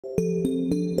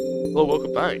Hello,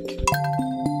 welcome back.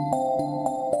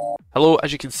 Hello,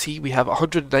 as you can see, we have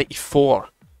 194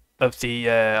 of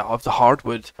the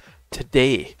hardwood.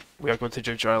 Today, we are going to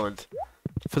Ginger Island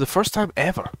for the first time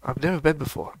ever. I've never been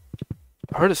before.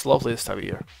 I heard it's lovely this time of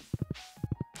year.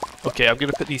 Okay, I'm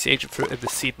going to put these ancient fruit in the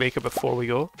seed maker before we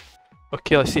go.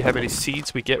 Okay, let's see how many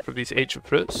seeds we get from these ancient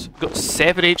fruits. We've got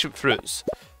 7 ancient fruits,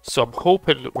 so I'm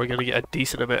hoping we're going to get a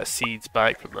decent amount of seeds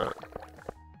back from that.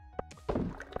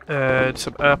 And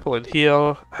some apple in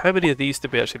here. How many of these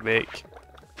did we actually make?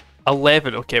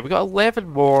 11. Okay, we got 11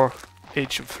 more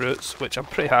ancient fruits, which I'm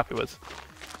pretty happy with.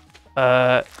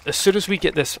 As soon as we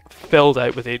get this filled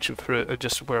out with ancient fruit and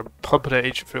just we're pumping out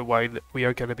ancient fruit wine, we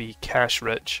are going to be cash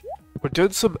rich. We're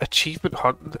doing some achievement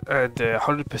hunting and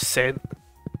 100%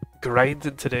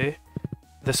 grinding today.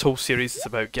 This whole series is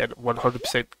about getting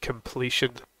 100%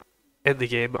 completion in the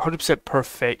game, 100%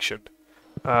 perfection.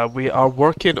 We are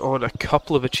working on a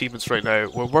couple of achievements right now.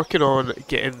 We're working on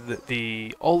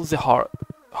getting all of the heart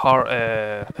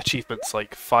achievements,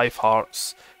 like 5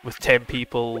 hearts with 10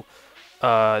 people,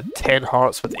 10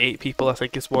 hearts with 8 people, I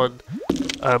think is one.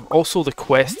 Also the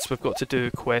quests, we've got to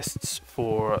do quests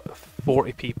for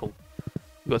 40 people.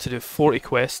 We've got to do 40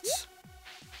 quests.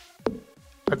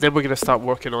 And then we're going to start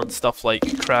working on stuff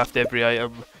like craft every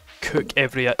item, cook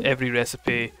every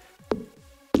recipe,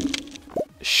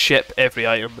 ship every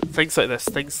item, things like this,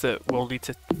 things that we'll need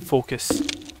to focus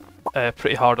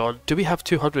pretty hard on. Do we have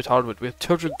 200 hardwood? We have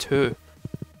 202.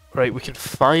 Right, we can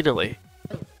finally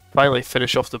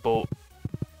finish off the boat.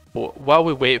 But while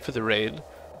we wait for the rain,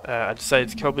 I decided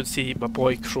to come and see my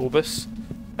boy 𝐂𝐄𝐄,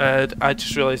 and I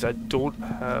just realised I don't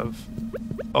have...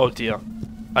 Oh dear.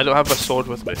 I don't have my sword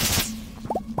with me.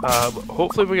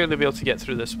 Hopefully we're going to be able to get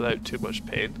through this without too much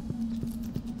pain.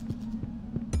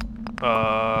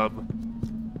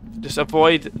 Just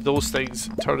avoid those things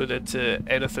turning into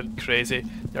anything crazy.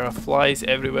 There are flies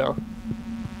everywhere.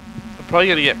 I'm probably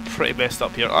going to get pretty messed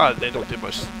up here. Ah, they don't do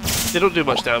much. They don't do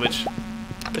much damage.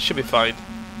 This should be fine.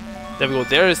 There we go.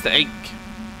 There is the ink.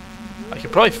 I can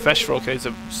probably fish for all kinds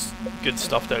of good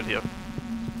stuff down here.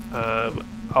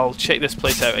 I'll check this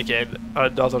place out again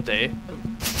another day.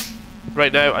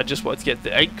 Right now, I just wanted to get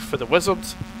the ink for the wizard.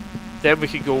 Then we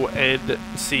can go and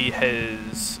see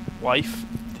his wife,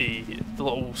 the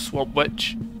little swamp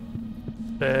witch.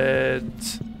 And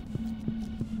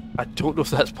I don't know if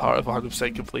that's part of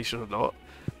 100% completion or not.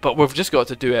 But we've just got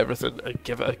to do everything and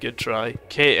give it a good try.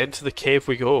 Okay, into the cave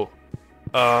we go.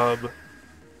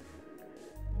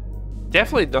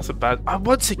 Definitely nothing bad. And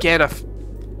once again,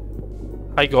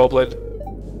 hi goblin.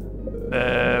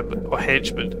 Or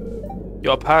henchman. You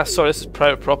got a pass? Sorry, this is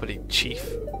private property, chief.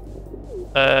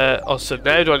 Oh, so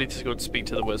now do I need to go and speak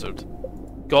to the wizard?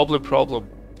 Goblin problem.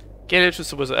 Gain entrance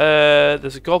to the wizard.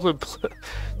 There's a goblin.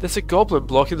 There's a goblin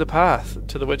blocking the path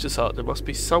to the witch's hut. There must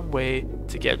be some way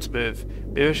to get him to move.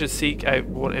 Maybe I should seek out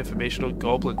more information on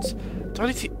goblins. Do I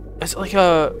need to? Is it like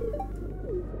a?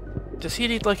 Does he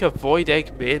need like a void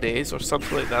egg mayonnaise or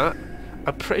something like that?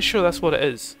 I'm pretty sure that's what it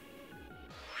is.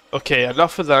 Okay,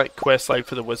 enough of that quest line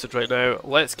for the wizard right now.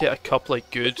 Let's get a couple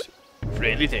of good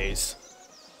rainy days.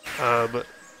 Oh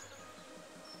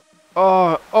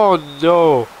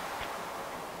no!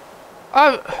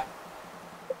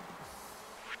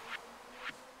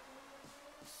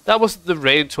 That wasn't the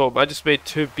rain tome. I just made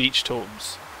 2 beach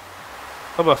tomes.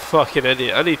 I'm a fucking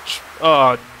idiot. I need.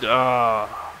 Oh no!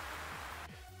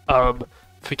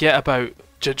 Forget about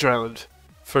Ginger Island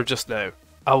for just now.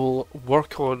 I will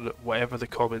work on whatever the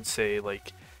comments say,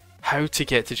 like how to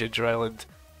get to Ginger Island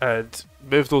and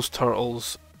move those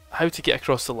turtles, how to get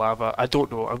across the lava. I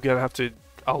don't know. I'm gonna have to.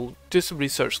 I'll do some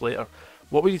research later.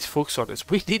 What we need to focus on is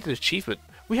we need an achievement.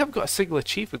 We haven't got a single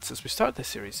achievement since we started this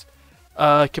series.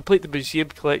 Complete the museum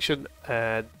collection,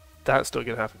 and that's not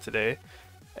gonna happen today.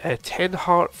 10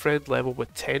 heart friend level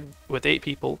with 8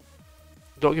 people.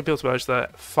 Not gonna be able to manage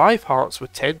that. 5 hearts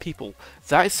with 10 people.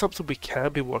 That is something we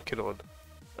can be working on.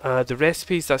 The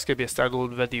recipes, that's going to be a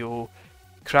standalone video.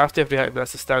 Craft every item,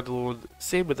 that's a standalone.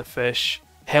 Same with the fish.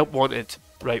 Help wanted.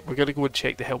 Right, we're going to go and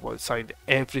check the help wanted sign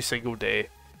every single day.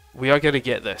 We are going to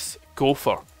get this.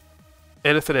 Gopher.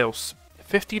 Anything else?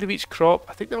 15 of each crop.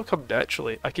 I think that'll come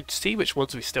naturally. I could see which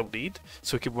ones we still need,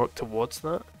 so we can work towards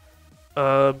that.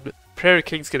 Prairie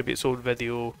King's going to be its own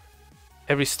video.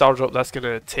 Every star drop, that's going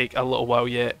to take a little while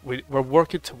yet. We're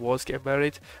working towards getting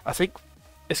married. I think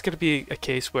it's going to be a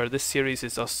case where this series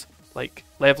is us like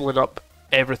leveling up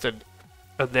everything,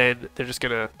 and then they're just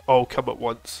going to all come at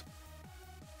once.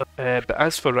 But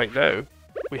as for right now,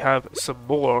 we have some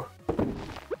more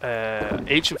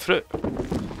ancient fruit.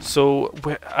 So,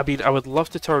 I mean, I would love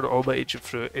to turn all my ancient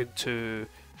fruit into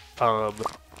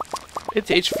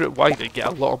into ancient fruit wine and get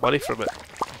a lot of money from it.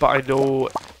 But I know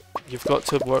you've got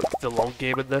to work the long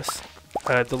game in this.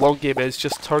 And the long game is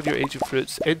just turn your ancient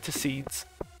fruits into seeds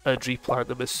and replant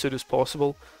them as soon as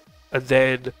possible. And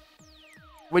then,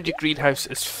 when your greenhouse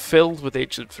is filled with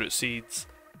ancient fruit seeds,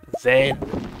 then...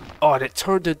 Oh, and it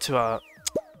turned into a...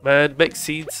 Man, mixed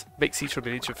seeds from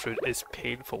an ancient fruit is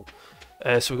painful.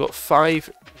 So we've got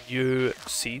 5 new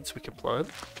seeds we can plant.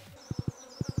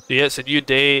 Yeah, it's a new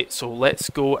day, so let's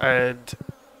go and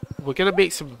we're gonna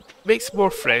make some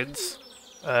more friends.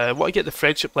 Want to get the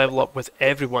friendship level up with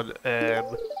everyone.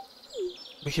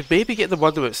 We could maybe get the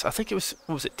one that was, I think it was,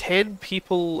 what was it, 10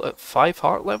 people at 5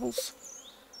 heart levels?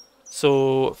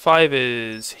 So 5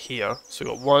 is here. So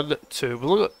we've got 1, 2, we've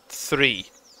only got 3.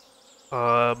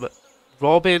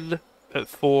 Robin at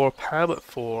 4, Pam at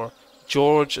 4,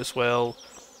 George as well,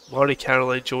 Laurie,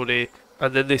 Caroline, Jodie,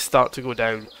 and then they start to go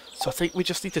down. So I think we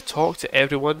just need to talk to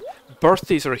everyone.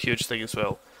 Birthdays are a huge thing as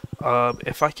well.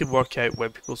 If I can work out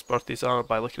when people's birthdays are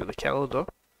by looking at the calendar,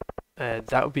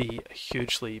 that would be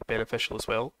hugely beneficial as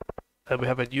well. And we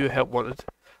have a new help wanted.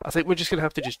 I think we're just going to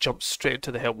have to just jump straight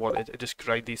into the help wanted and just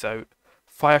grind these out.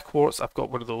 Fire quartz, I've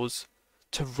got one of those.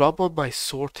 To rub on my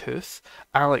sore tooth?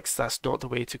 Alex, that's not the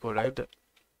way to go around it.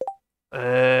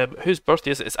 Whose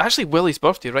birthday is it? It's actually Willie's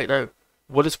birthday right now.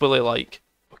 What is Willie like?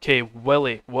 Okay,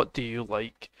 Willie, what do you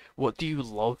like? What do you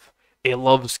love? He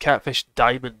loves catfish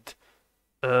diamond.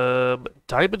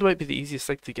 Diamond might be the easiest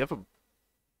thing to give him,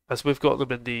 as we've got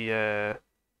them in the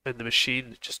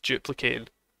machine, just duplicating.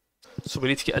 So we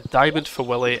need to get a diamond for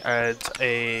Willie and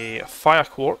a fire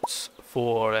quartz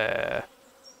for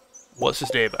what's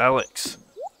his name, Alex.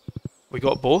 We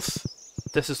got both.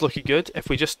 This is looking good. If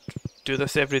we just do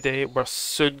this every day, we're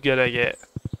soon gonna get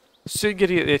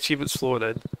the achievements flowing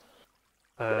in.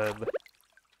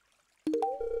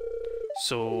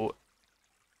 So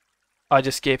I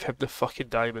just gave him the fucking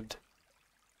diamond.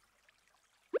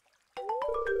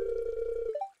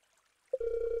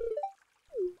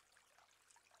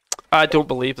 I don't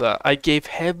believe that. I gave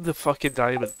him the fucking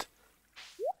diamond.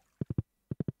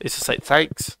 It's just like,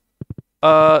 thanks.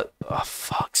 Oh,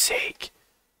 fuck's sake.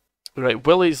 Right,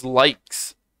 Willie's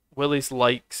likes,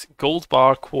 gold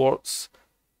bar, quartz,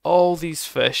 all these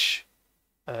fish,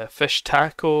 fish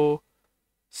taco,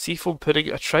 seafoam pudding,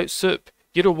 a trout soup.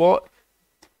 You know what?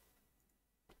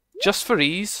 Just for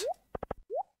ease,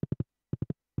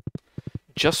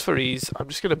 I'm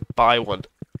just going to buy one.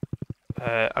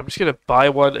 I'm just going to buy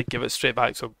one and give it straight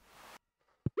back to him.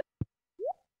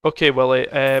 Okay, Willie,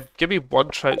 give me 1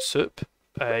 trout soup.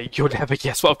 You'll never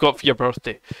guess what I've got for your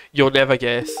birthday. You'll never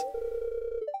guess.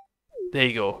 There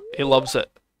you go. He loves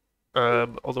it.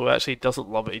 Although he actually doesn't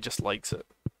love it, he just likes it.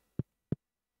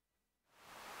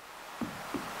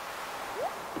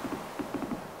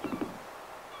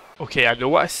 Okay, I know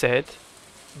what I said,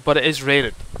 but it is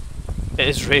raining. It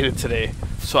is raining today.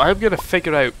 So I'm going to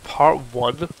figure out part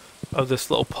 1 of this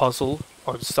little puzzle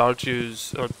on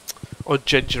Stardew's, on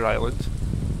Ginger Island.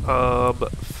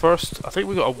 First, I think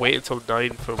we gotta wait until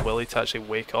 9 for Willie to actually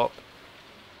wake up.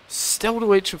 Still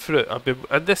no ancient fruit.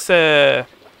 And this,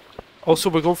 also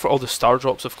we're going for all the star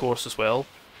drops, of course, as well.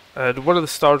 And one of the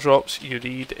star drops you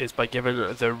need is by giving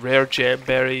the rare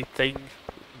gemberry thing,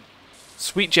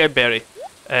 sweet gemberry,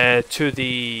 to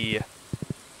the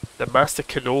master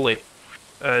𝐂𝐄𝐿.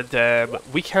 And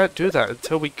we can't do that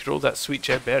until we grow that sweet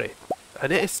gemberry.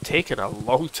 And it is taking a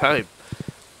long time.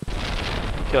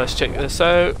 Okay, let's check this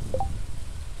out.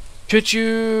 Could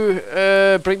you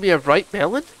bring me a ripe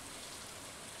melon?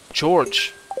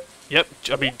 George. Yep,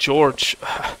 I mean George.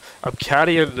 I'm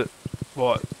carrying,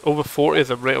 what, over 40 of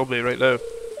them right on me right now.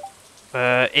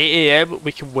 8 AM,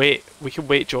 we can wait. We can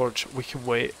wait, George. We can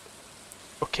wait.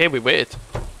 Okay, we waited.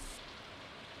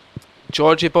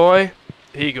 Georgie boy,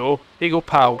 here you go. Here you go,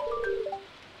 pal.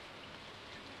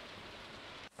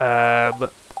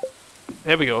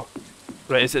 There we go.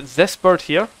 Right, is it this bird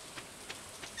here?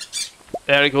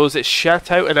 There it goes, it's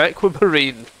shat out an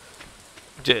aquamarine.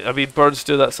 I mean, birds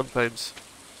do that sometimes.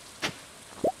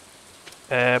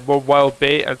 More wild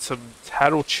bait and some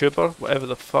taro tuber, whatever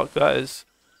the fuck that is.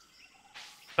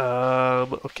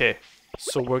 Okay,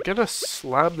 so we're gonna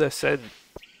slam this in.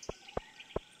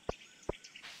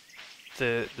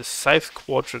 The south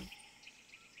quadrant,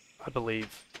 I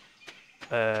believe.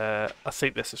 I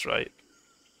think this is right.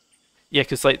 Yeah,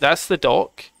 because like that's the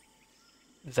dock.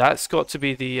 That's got to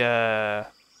be the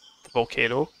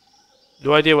volcano.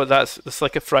 No idea what that's. It's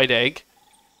like a fried egg.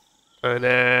 And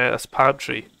that's palm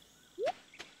tree.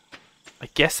 I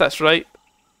guess that's right.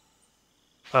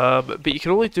 But you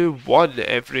can only do one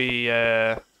every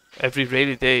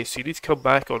rainy day, so you need to come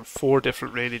back on 4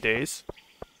 different rainy days.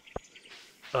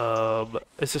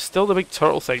 Is there still the big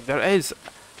turtle thing? There is.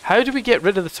 How do we get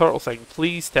rid of the turtle thing?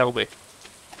 Please tell me.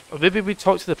 Or maybe we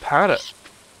talk to the parrot.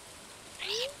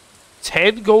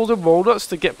 10 golden walnuts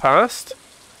to get past?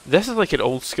 This is like an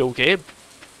old school game.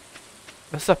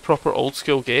 This is a proper old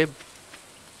school game.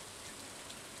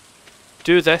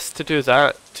 Do this to do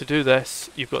that. To do this,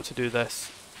 you've got to do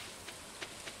this.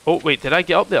 Oh, wait, did I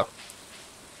get up there?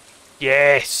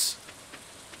 Yes!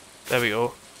 There we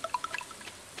go.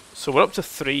 So we're up to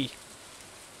 3.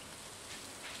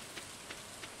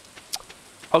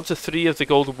 Up to 3 of the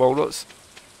golden walnuts.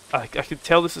 I can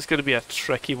tell this is going to be a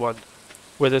tricky one.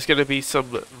 Where there's going to be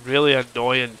some really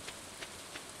annoying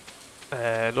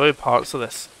parts of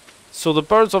this. So the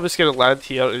bird's obviously going to land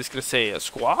here and it's going to say,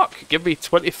 "Squawk, give me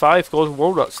 25 golden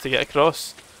walnuts to get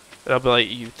across." And I'll be like,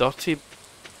 "You dirty..."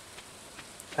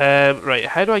 Right,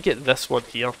 how do I get this one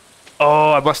here?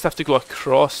 Oh, I must have to go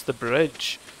across the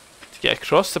bridge. To get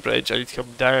across the bridge, I need to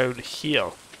come down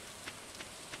here.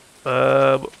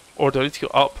 Or do I need to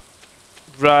go up?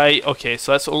 Right, okay,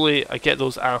 so that's only... I get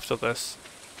those after this.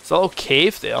 There's a little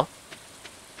cave there.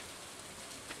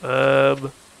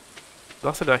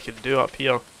 Nothing I can do up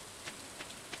here.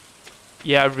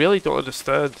 Yeah, I really don't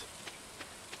understand.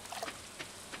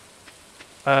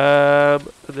 And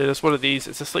then there's one of these.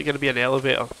 Is this like going to be an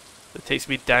elevator that takes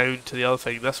me down to the other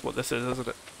thing? That's what this is, isn't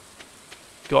it?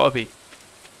 Gotta be.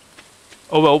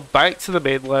 Oh well, back to the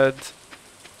mainland.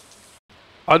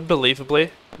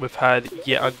 Unbelievably, we've had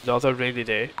yet another rainy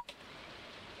day.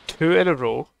 2 in a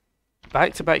row.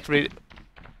 Back-to-back rain...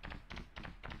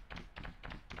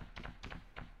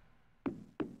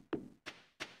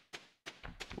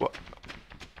 What?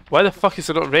 Why the fuck is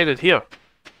it not raining here?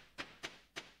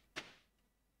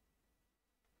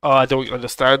 Oh, I don't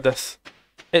understand this.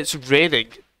 It's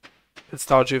raining in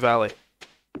Stardew Valley.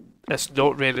 It's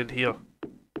not raining here.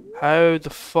 How the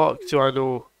fuck do I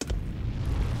know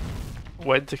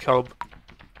when to come?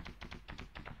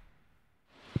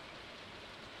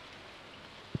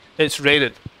 It's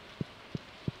raining.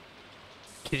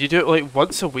 Can you do it like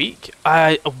once a week?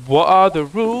 What are the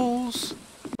rules?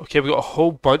 Okay, we got a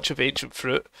whole bunch of ancient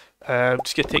fruit. I'm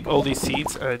just gonna take all these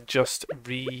seeds and just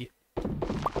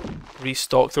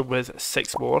restock them with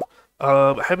 6 more.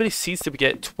 How many seeds did we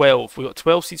get? 12. We got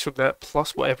 12 seeds from that,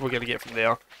 plus whatever we're gonna get from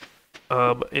there.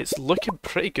 It's looking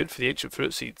pretty good for the ancient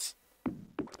fruit seeds.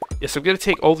 Yes, I'm gonna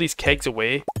take all these kegs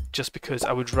away, just because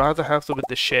I would rather have them in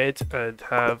the shed and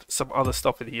have some other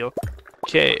stuff in here.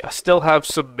 Okay, I still have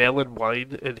some melon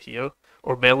wine in here,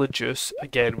 or melon juice.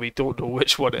 Again, we don't know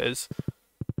which one it is.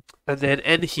 And then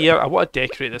in here, I want to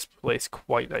decorate this place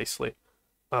quite nicely.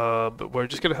 But we're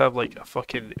just going to have like a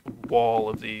fucking wall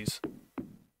of these.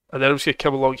 And then I'm just going to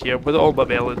come along here with all my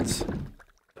melons.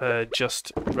 And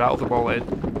just rattle them all in.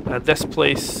 And this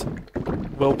place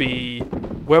will be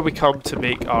where we come to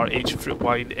make our ancient fruit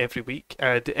wine every week.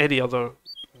 And any other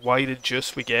wine and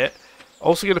juice we get.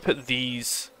 Also going to put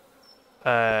these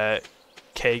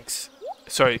kegs.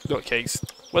 Sorry, not kegs.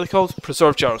 What are they called?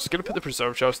 Preserve jars. Going to put the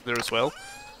preserve jars in there as well.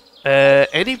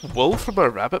 Any wool from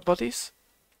our rabbit buddies?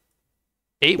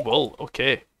 8 wool,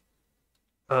 okay.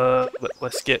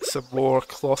 Let's get some more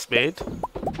cloth made.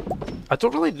 I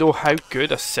don't really know how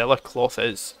good a cellar cloth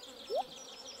is.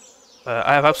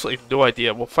 I have absolutely no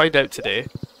idea. We'll find out today.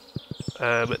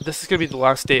 This is going to be the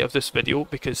last day of this video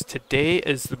because today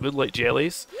is the Moonlight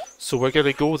Jellies. So we're going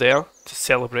to go there to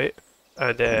celebrate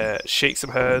and shake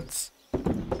some hands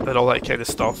and all that kind of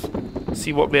stuff.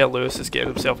 See what Mayor Lewis is getting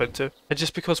himself into. And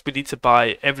just because we need to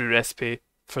buy every recipe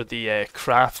for the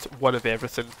craft one of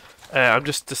everything, I'm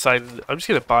just deciding I'm just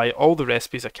going to buy all the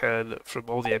recipes I can from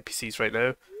all the NPCs right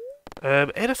now.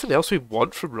 Anything else we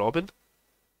want from Robin?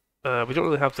 We don't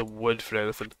really have the wood for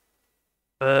anything.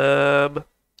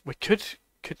 We could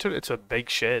turn it into a big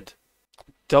shed.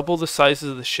 Double the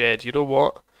sizes of the shed. You know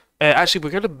what? Actually,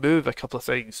 we're going to move a couple of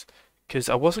things because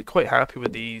I wasn't quite happy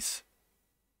with these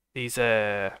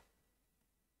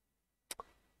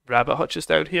rabbit hutches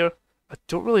down here. I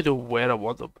don't really know where I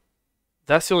want them.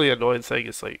 That's the only annoying thing.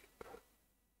 It's like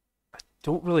I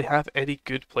don't really have any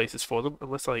good places for them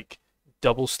unless I like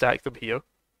double stack them here.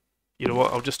 You know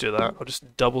what? I'll just do that. I'll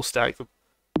just double stack them.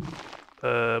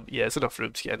 Yeah, there's enough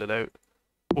room to get in and out.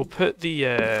 We'll put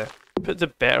the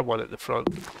better one at the front.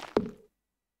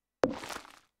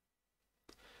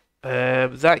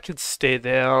 That can stay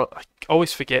there. I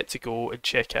always forget to go and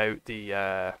check out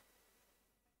the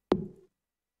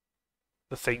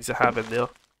things I have in there,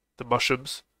 the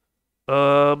mushrooms.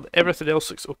 Everything else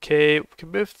looks okay. We can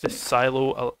move this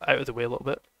silo out of the way a little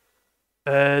bit,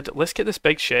 and let's get this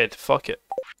big shed. Fuck it,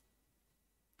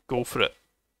 go for it.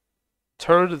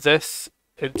 Turn this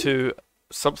into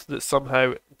something that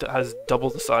somehow has double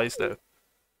the size now.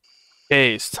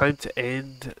 Okay, it's time to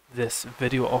end this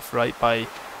video off right by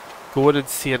going and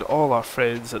seeing all our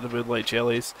friends at the Moonlight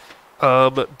Jellies.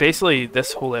 Basically,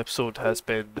 this whole episode has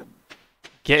been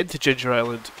getting to Ginger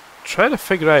Island, trying to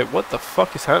figure out what the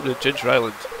fuck is happening at Ginger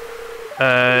Island,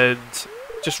 and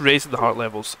just raising the heart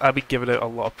levels. I've been giving out a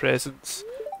lot of presents,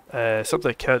 something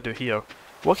I can't do here.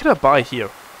 What can I buy here?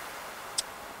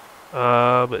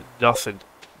 Nothing.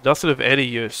 Nothing of any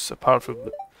use apart from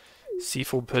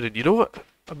seafoam pudding. You know what?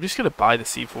 I'm just going to buy the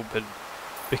seafoam pudding,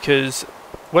 because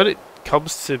when it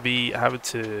comes to me having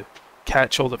to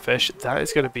catch all the fish, that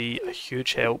is going to be a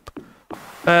huge help.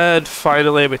 And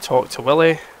finally we talk to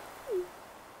Willie.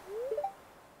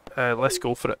 And let's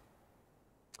go for it.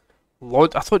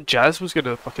 I thought Jazz was going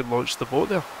to fucking launch the boat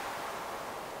there.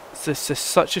 This is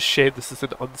such a shame this is an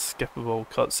unskippable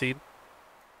cutscene.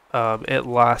 It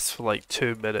lasts for like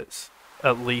 2 minutes,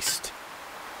 at least.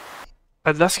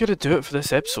 And that's going to do it for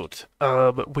this episode.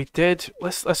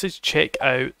 Let's just check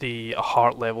out the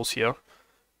heart levels here.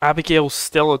 Abigail's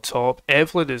still on top.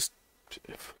 Evelyn is,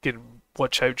 fucking,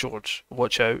 watch out George,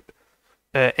 watch out.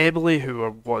 Emily, who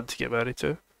we're wanting to get married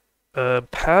to.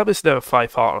 Pam is now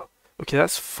 5 heart. Okay,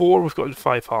 that's 4 we've got in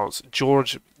 5 hearts.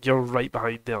 George, you're right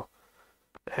behind there.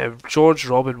 George,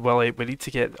 Robin, Willie, we need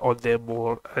to get on them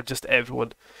more, and just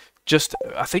everyone.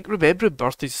 I think remembering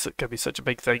birthdays can be such a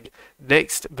big thing.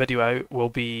 Next video out will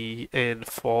be in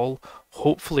fall.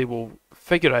 Hopefully we'll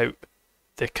figure out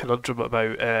the conundrum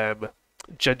about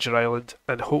Ginger Island,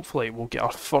 and hopefully we'll get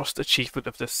our first achievement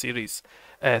of this series.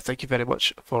 Thank you very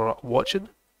much for watching.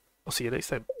 I'll see you next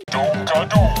time.